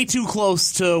way too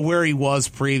close to where he was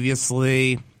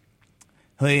previously.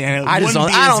 And I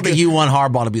don't think you want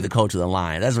Harbaugh to be the coach of the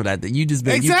Lions. That's what I think. You just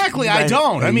been exactly. I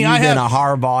don't. I mean, I've been a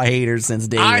Harbaugh hater since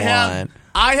day one.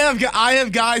 I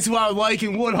have guys who I would like,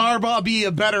 and would Harbaugh be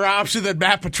a better option than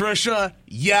Matt Patricia?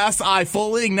 Yes, I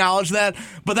fully acknowledge that.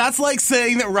 But that's like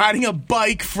saying that riding a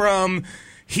bike from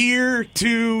here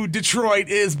to Detroit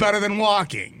is better than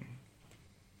walking.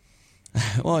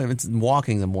 Well,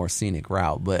 walking's a more scenic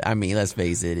route, but I mean, let's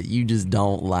face it, you just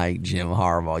don't like Jim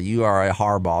Harbaugh. You are a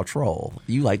Harbaugh troll.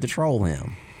 You like to troll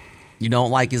him. You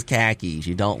don't like his khakis.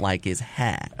 You don't like his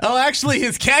hat. Oh, actually,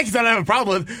 his khakis I don't have a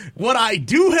problem with. What I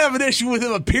do have an issue with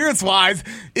him appearance-wise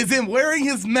is him wearing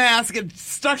his mask and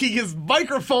stucking his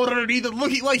microphone underneath and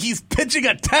looking like he's pitching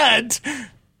a tent.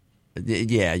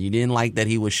 Yeah, you didn't like that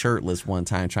he was shirtless one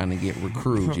time trying to get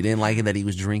recruits. You didn't like it that he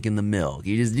was drinking the milk.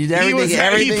 You just did everything.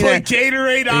 He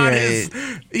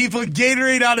put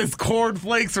Gatorade on his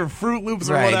cornflakes or Fruit Loops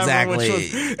or whatever. Exactly.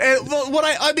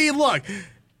 Look,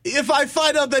 if I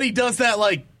find out that he does that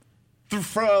like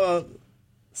for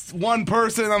one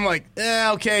person, I'm like,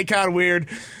 okay, kind of weird.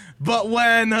 But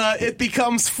when it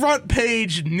becomes front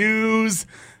page news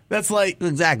That's like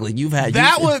exactly.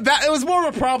 It was more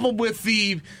of a problem with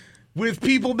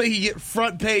people making it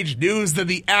front page news than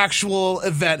the actual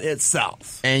event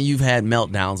itself. And you've had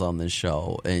meltdowns on this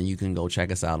show, and you can go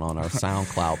check us out on our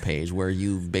SoundCloud page where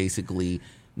you've basically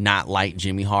not liked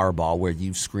Jimmy Harbaugh, where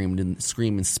you've scream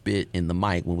and spit in the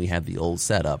mic when we have the old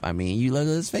setup. I mean,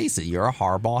 let's face it, you're a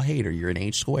Harbaugh hater. You're an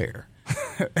H square.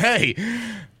 Hey,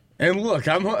 and look,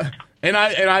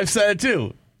 I've said it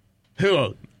too.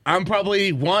 I'm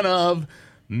probably one of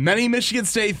many Michigan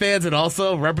State fans and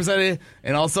also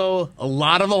a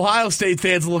lot of Ohio State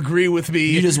fans will agree with me.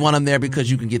 You just want him there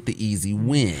because you can get the easy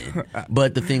win.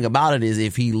 But the thing about it is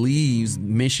if he leaves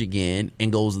Michigan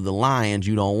and goes to the Lions,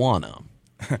 you don't want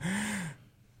him.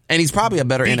 And he's probably a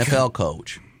better NFL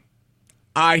coach.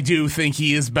 I do think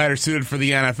he is better suited for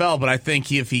the NFL, but I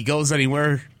think if he goes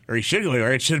anywhere, or he should go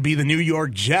anywhere, it should be the New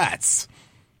York Jets.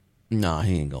 No,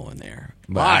 he ain't going there.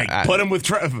 But put him with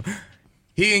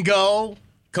he can go.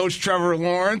 Coach Trevor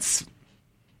Lawrence.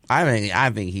 I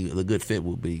think the good fit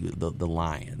will be the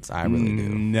Lions. I really do.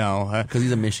 No, because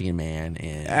he's a Michigan man.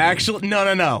 And actually,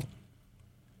 no.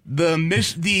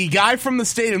 The guy from the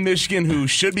state of Michigan who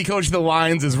should be coaching the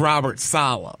Lions is Robert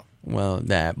Saleh. Well,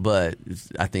 but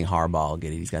I think Harbaugh will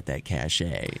get it. He's got that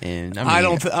cachet, and I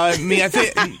don't think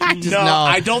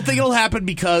it'll happen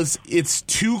because it's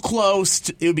too close.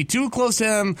 It would be too close to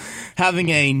him having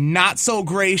a not so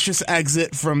gracious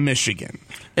exit from Michigan.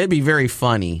 It'd be very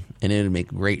funny, and it would make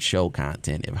great show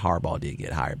content if Harbaugh did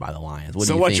get hired by the Lions.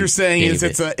 What you're saying is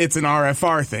it's an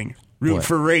RFR thing, root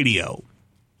for radio.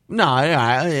 No,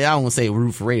 I don't want to say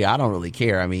root for radio. I don't really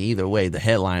care. I mean, either way, the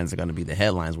headlines are going to be the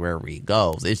headlines wherever he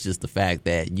goes. It's just the fact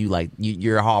that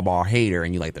you're a Harbaugh hater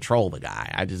and you like to troll the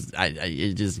guy.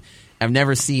 I've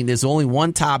never seen. There's only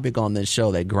one topic on this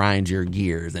show that grinds your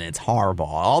gears, and it's Harbaugh.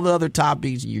 All the other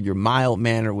topics, you're mild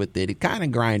mannered with it. It kind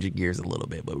of grinds your gears a little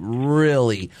bit, but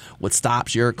really, what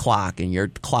stops your clock and your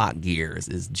clock gears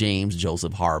is James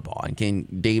Joseph Harbaugh. And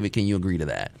David, can you agree to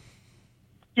that?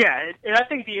 Yeah, and I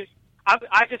think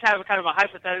I just have kind of a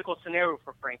hypothetical scenario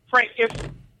for Frank. Frank, if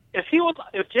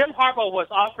Jim Harbaugh was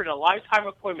offered a lifetime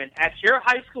appointment at your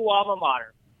high school alma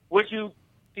mater, would you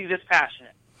be this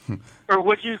passionate, or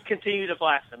would you continue to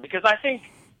blast him? Because I think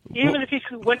even if he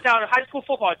went down to high school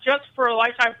football just for a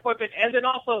lifetime appointment, and then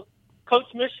also coach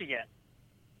Michigan,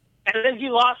 and then he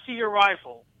lost to your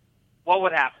rival, what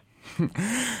would happen?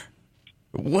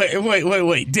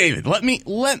 Wait, David. Let me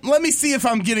see if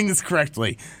I'm getting this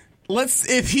correctly.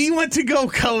 If he went to go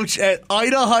coach at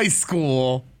Ida High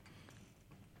School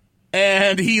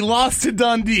and he lost to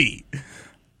Dundee,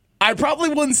 I probably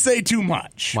wouldn't say too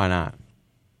much. Why not?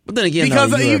 But then again,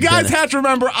 because you guys have to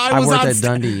remember, I was worked at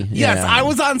Dundee. Yes, Yeah. I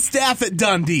was on staff at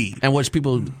Dundee, and which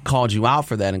people called you out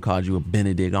for that and called you a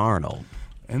Benedict Arnold.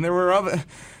 And there were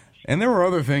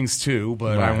other things too,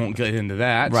 but I won't get into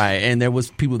that. Right, and there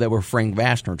was people that were Frank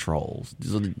Vashner trolls.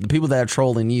 So the people that are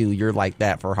trolling you're like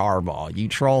that for Harbaugh. You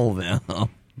troll them.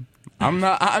 I'm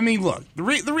not. I mean, look, the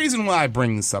reason why I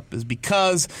bring this up is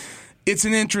because it's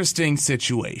an interesting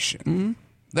situation.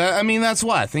 Mm-hmm. That's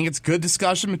why I think it's good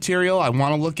discussion material. I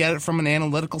want to look at it from an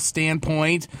analytical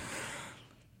standpoint,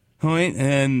 right,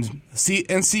 and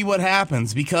see what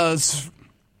happens because.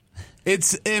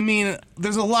 There's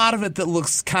a lot of it that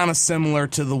looks kind of similar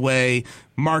to the way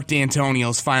Mark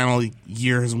D'Antonio's final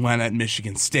years went at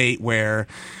Michigan State, where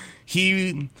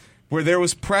there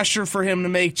was pressure for him to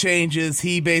make changes.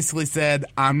 He basically said,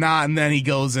 I'm not, and then he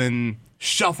goes and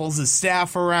shuffles his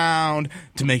staff around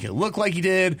to make it look like he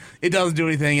did. It doesn't do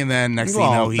anything, and then next thing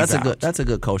you know, he's out. That's a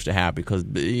good coach to have because,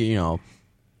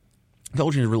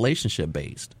 coaching is relationship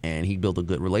based, and he built a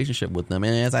good relationship with them.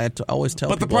 And as I always tell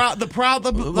people, but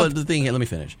the thing here, let me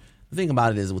finish. The thing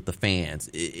about it is with the fans,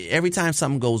 every time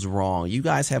something goes wrong, you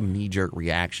guys have knee jerk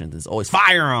reactions. It's always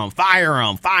fire him.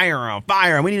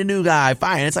 We need a new guy.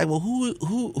 Fire. And it's like, well,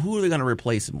 who are they going to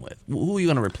replace him with? Who are you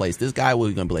going to replace? This guy? Who are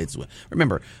you going to replace with?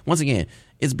 Remember, once again,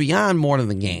 it's beyond more than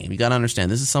the game. You got to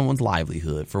understand this is someone's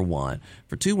livelihood. For one,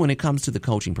 for two, when it comes to the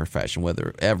coaching profession,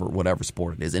 whatever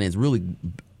sport it is, and it's really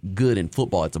good in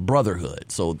football. It's a brotherhood,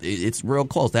 so it's real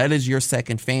close. That is your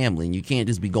second family, and you can't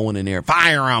just be going in there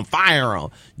fire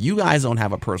them. You guys don't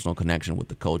have a personal connection with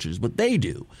the coaches, but they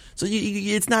do. So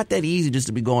it's not that easy just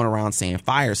to be going around saying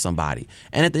fire somebody.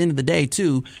 And at the end of the day,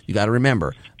 too, you got to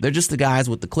remember they're just the guys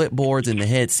with the clipboards and the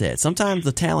headset. Sometimes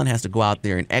the talent has to go out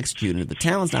there and execute, and if the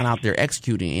talent's not out there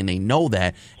executing, and they know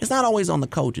that, it's not always on the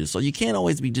coaches. So you can't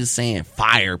always be just saying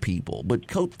fire people.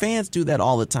 But fans do that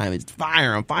all the time. It's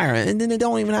fire them, and then they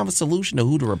don't even have a solution to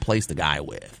who to replace the guy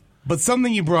with. But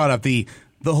something you brought up, the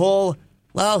whole,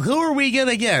 well, who are we going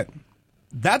to get?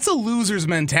 That's a loser's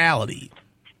mentality.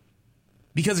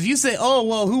 Because if you say, "Oh,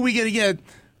 well, who are we going to get?"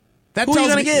 Who are you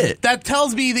gonna get? That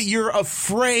tells me that you're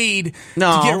afraid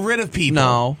No. to get rid of people.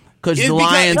 No. Because It's the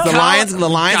because- Lions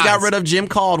got Guys. rid of Jim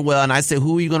Caldwell, and I said,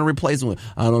 who are you going to replace him with?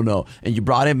 I don't know. And you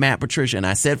brought in Matt Patricia, and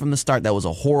I said from the start that was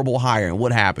a horrible hire. And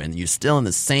what happened? You're still in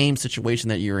the same situation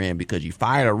that you're in because you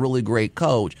fired a really great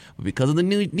coach, but because of the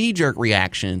knee-jerk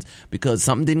reactions, because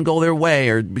something didn't go their way,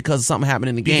 or because something happened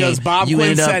in the game, Because Bob you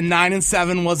Quinn ended up, said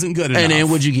 9-7 wasn't good enough. and then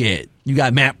what'd you get? You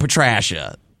got Matt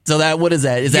Patricia. So what is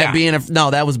that? Is that being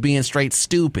that was being straight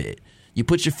stupid. You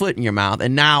put your foot in your mouth,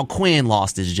 and now Quinn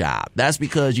lost his job. That's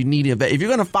because you need to. If you're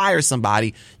going to fire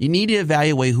somebody, you need to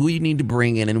evaluate who you need to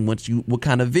bring in and what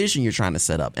kind of vision you're trying to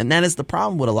set up. And that is the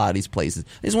problem with a lot of these places.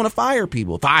 They just want to fire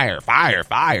people. Fire.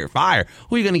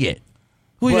 Who are you going to get?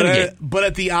 Who are you going to get? But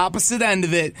at the opposite end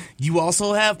of it, you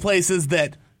also have places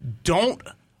that don't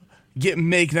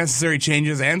make necessary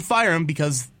changes and fire them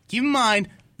because, keep in mind,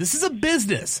 this is a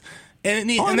business. And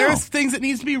there's things that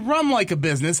needs to be run like a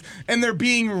business, and they're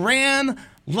being ran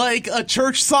like a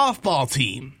church softball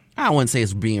team. I wouldn't say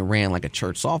it's being ran like a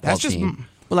church softball team.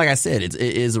 But like I said, it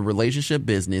is a relationship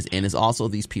business, and it's also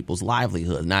these people's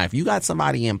livelihood. Now, if you got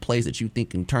somebody in place that you think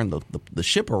can turn the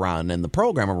ship around and the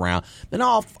program around, then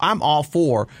I'm all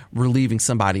for relieving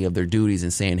somebody of their duties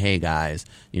and saying, hey, guys,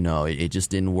 it just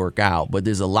didn't work out. But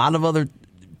there's a lot of other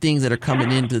things that are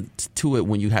coming into it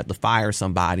when you have to fire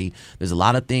somebody. There's a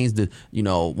lot of things that,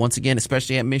 once again,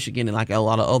 especially at Michigan and like a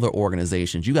lot of other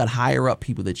organizations, you got higher up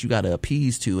people that you got to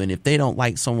appease to. And if they don't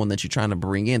like someone that you're trying to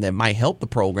bring in that might help the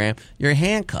program, you're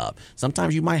handcuffed.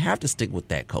 Sometimes you might have to stick with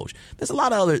that coach. There's a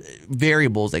lot of other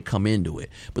variables that come into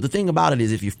it. But the thing about it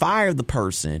is if you fire the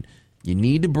person, you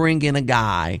need to bring in a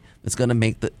guy that's going to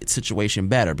make the situation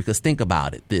better. Because think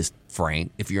about it,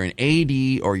 Frank, if you're an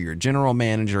AD or you're a general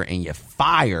manager and you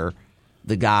fire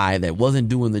the guy that wasn't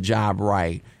doing the job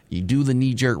right, you do the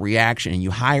knee-jerk reaction and you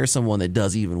hire someone that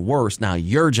does even worse, now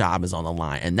your job is on the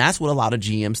line. And that's what a lot of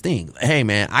GMs think. Hey,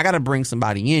 man, I got to bring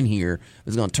somebody in here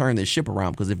that's going to turn this ship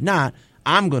around because if not,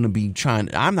 I'm not going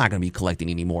to be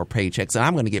collecting any more paychecks and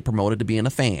I'm going to get promoted to being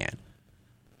a fan.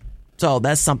 So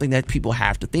that's something that people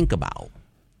have to think about.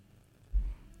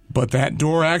 But that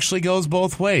door actually goes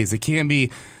both ways. It can't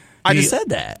be. I just said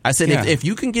that. I said if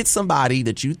you can get somebody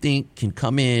that you think can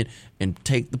come in and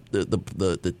take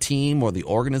the team or the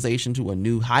organization to a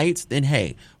new heights, then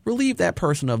hey, relieve that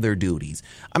person of their duties.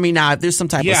 I mean, now if there's some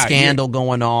type of scandal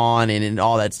going on and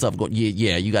all that stuff going,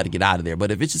 you got to get out of there.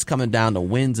 But if it's just coming down to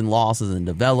wins and losses and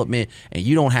development, and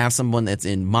you don't have someone that's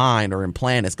in mind or in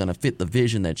plan that's going to fit the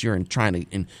vision that you're trying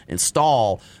to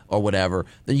install or whatever,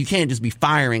 then you can't just be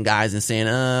firing guys and saying,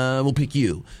 we'll pick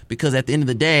you. Because at the end of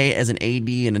the day, as an AD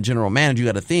and a general manager, you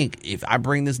got to think, if I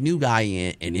bring this new guy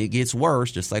in and it gets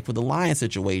worse, just like with the Lions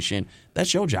situation,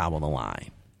 that's your job on the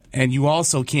line. And you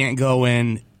also can't go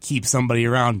and keep somebody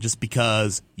around just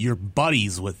because you're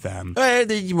buddies with them.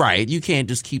 Right. You can't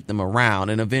just keep them around,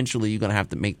 and eventually you're going to have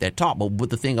to make that talk. But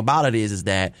the thing about it is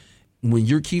that when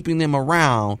you're keeping them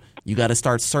around, you got to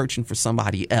start searching for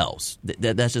somebody else.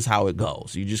 That's just how it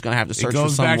goes. You're just going to have to search for someone. It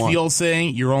goes back to the old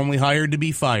saying, you're only hired to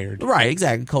be fired. Right,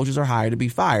 exactly. Coaches are hired to be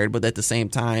fired, but at the same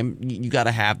time, you got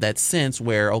to have that sense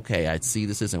where, okay, I see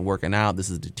this isn't working out, this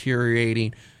is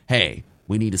deteriorating. Hey,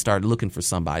 we need to start looking for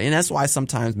somebody. And that's why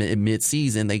sometimes in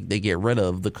mid-season they get rid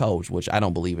of the coach, which I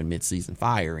don't believe in mid-season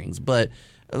firings. But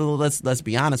let's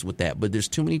be honest with that. But there's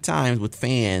too many times with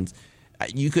fans,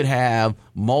 you could have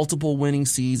multiple winning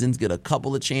seasons, get a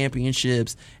couple of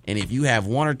championships, and if you have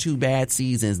one or two bad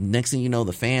seasons, next thing you know,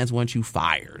 the fans want you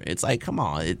fired. It's like, come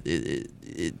on,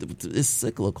 it's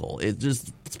cyclical. It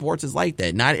just, sports is like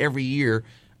that. Not every year.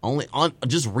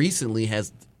 Just recently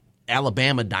has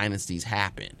Alabama dynasties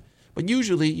happened. But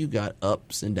usually you got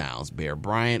ups and downs. Bear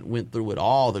Bryant went through it.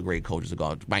 All the great coaches have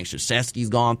gone. Mike Krzyzewski's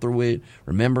gone through it.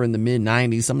 Remember in the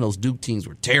mid-'90s, some of those Duke teams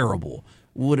were terrible.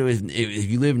 If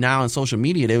you live now in social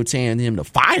media, they were saying him to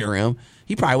fire him.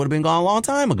 He probably would have been gone a long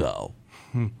time ago.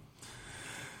 And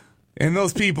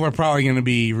those people are probably going to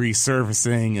be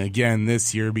resurfacing again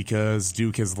this year because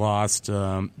Duke has lost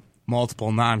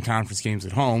multiple non-conference games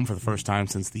at home for the first time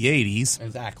since the 80s.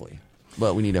 Exactly.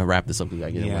 But we need to wrap this up because we got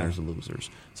to get winners and losers.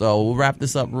 So we'll wrap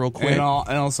this up real quick. And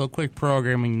also, a quick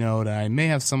programming note. I may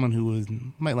have someone who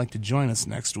might like to join us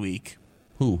next week.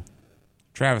 Who?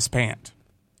 Travis Pant.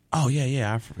 Oh,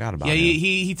 yeah. I forgot about him. Yeah,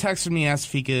 he texted me, asked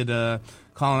if he could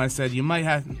call, and I said, you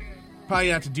might probably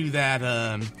have to do that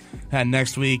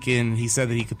next week, and he said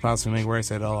that he could possibly make where I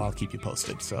said, I'll keep you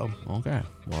posted. So okay.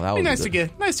 Well, that was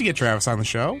nice to get Travis on the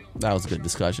show. That was a good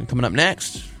discussion. Coming up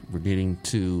next, we're getting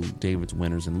to David's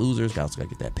winners and losers. Guys, got to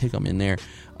get that pick 'em in there.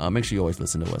 Make sure you always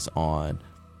listen to us on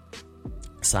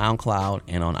SoundCloud,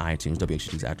 and on iTunes.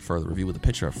 WXUT's After Further Review with a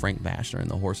picture of Frank Vashner and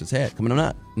the horse's head. Coming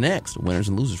up next, winners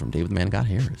and losers from David the Man God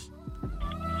Harris.